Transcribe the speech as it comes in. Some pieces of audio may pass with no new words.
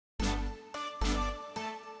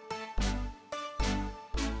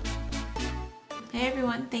Hey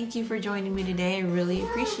everyone, thank you for joining me today. I really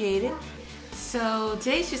appreciate it. So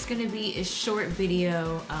today's just going to be a short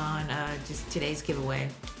video on just today's giveaway.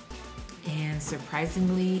 And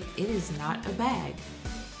surprisingly, it is not a bag.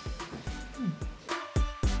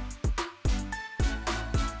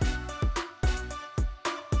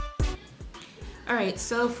 Alright,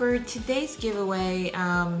 so for today's giveaway,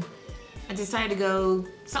 I decided to go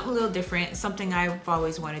something a little different, something I've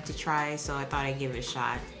always wanted to try, so I thought I'd give it a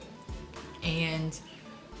shot. And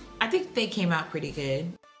I think they came out pretty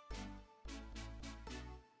good.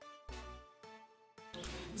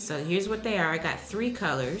 So here's what they are. I got 3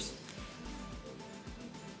 colors.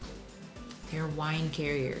 They're wine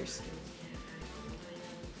carriers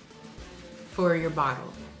for your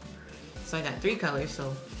bottle. So I got 3 colors.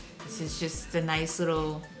 So this is just a nice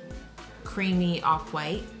little creamy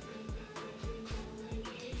off-white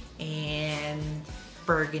and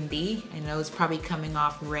burgundy. I know it's probably coming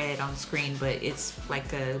off red on screen, but it's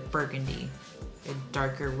like a burgundy, a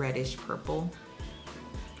darker reddish purple.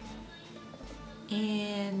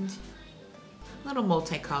 And a little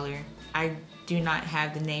multicolor. I do not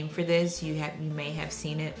have the name for this. You may have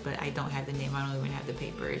seen it, but I don't have the name. I don't even have the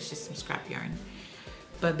paper. It's just some scrap yarn.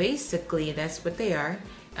 But basically, that's what they are.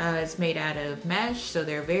 It's made out of mesh, so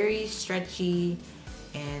they're very stretchy,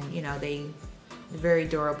 and you know they're very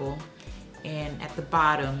durable. And at the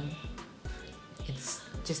bottom, it's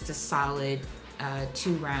just a solid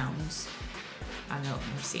 2 rounds. I don't know.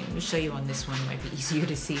 Let me see. Let me show you on this one. It might be easier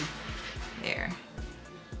to see. There.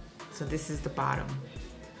 So this is the bottom.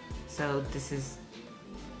 So this is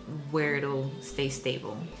where it'll stay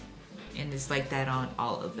stable. And it's like that on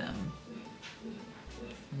all of them. I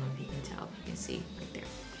don't know if you can tell. You can see right there.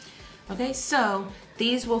 Okay, so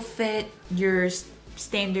these will fit your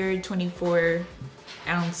standard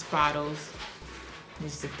 24-ounce bottles.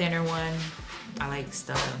 This is the thinner one. I like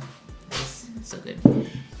stuff. It's so good.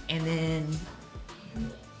 And then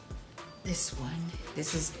this one.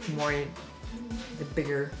 This is more the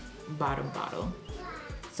bigger bottom bottle.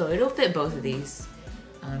 So it'll fit both of these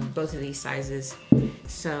sizes.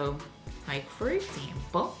 So like for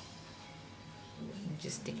example,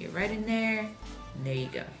 just stick it right in there, and there you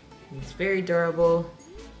go. It's very durable.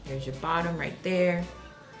 There's your bottom right there,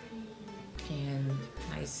 and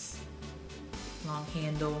nice long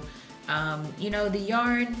handle. You know, the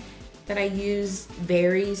yarn that I use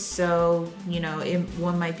varies, so you know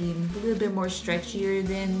one might be a little bit more stretchier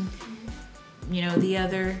than the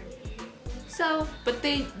other. So, but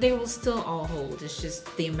they will still all hold. It's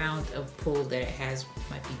just the amount of pull that it has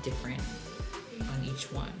might be different on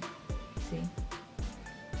each one. See?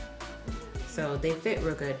 So they fit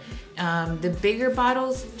real good. The bigger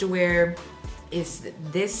bottles to where it's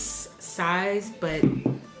this size but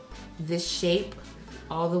this shape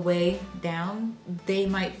all the way down, they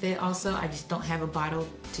might fit also. I just don't have a bottle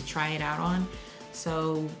to try it out on.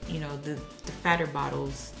 So, you know, the fatter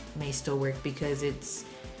bottles may still work because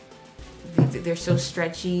they're so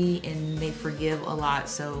stretchy and they forgive a lot,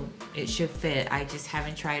 so it should fit. I just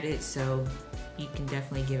haven't tried it, so you can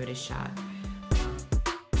definitely give it a shot.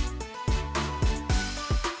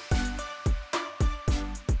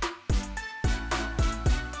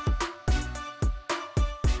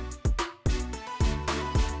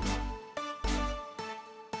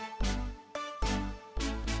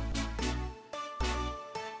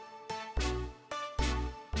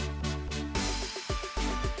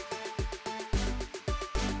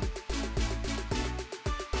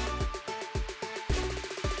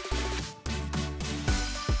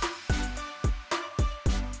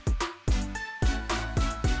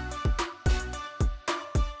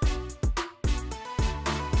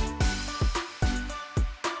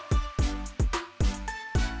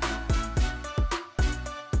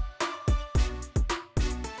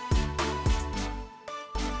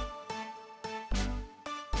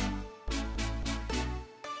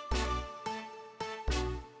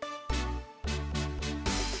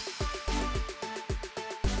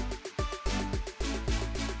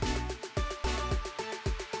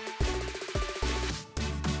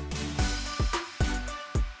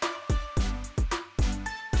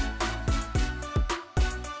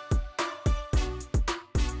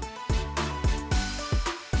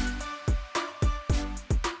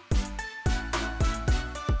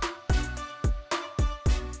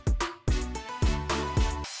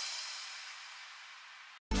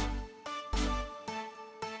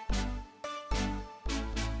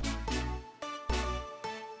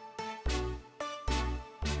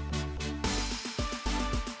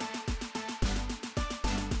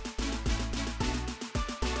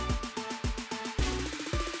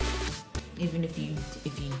 Even if you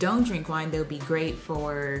don't drink wine, they'll be great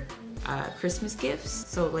for Christmas gifts.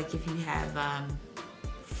 So like if you have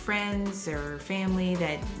friends or family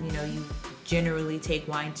that you generally take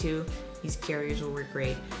wine to, these carriers will work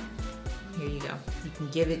great. Here you go. You can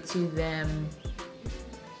give it to them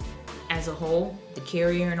as a whole, the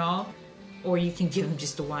carrier and all, or you can give them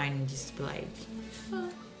just the wine and just be like, oh,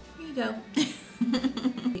 here you go.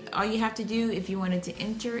 All you have to do if you wanted to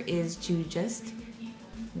enter is to just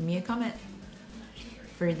leave me a comment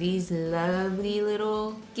for these lovely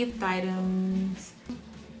little gift items.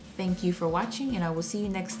 Thank you for watching, and I will see you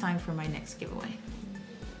next time for my next giveaway.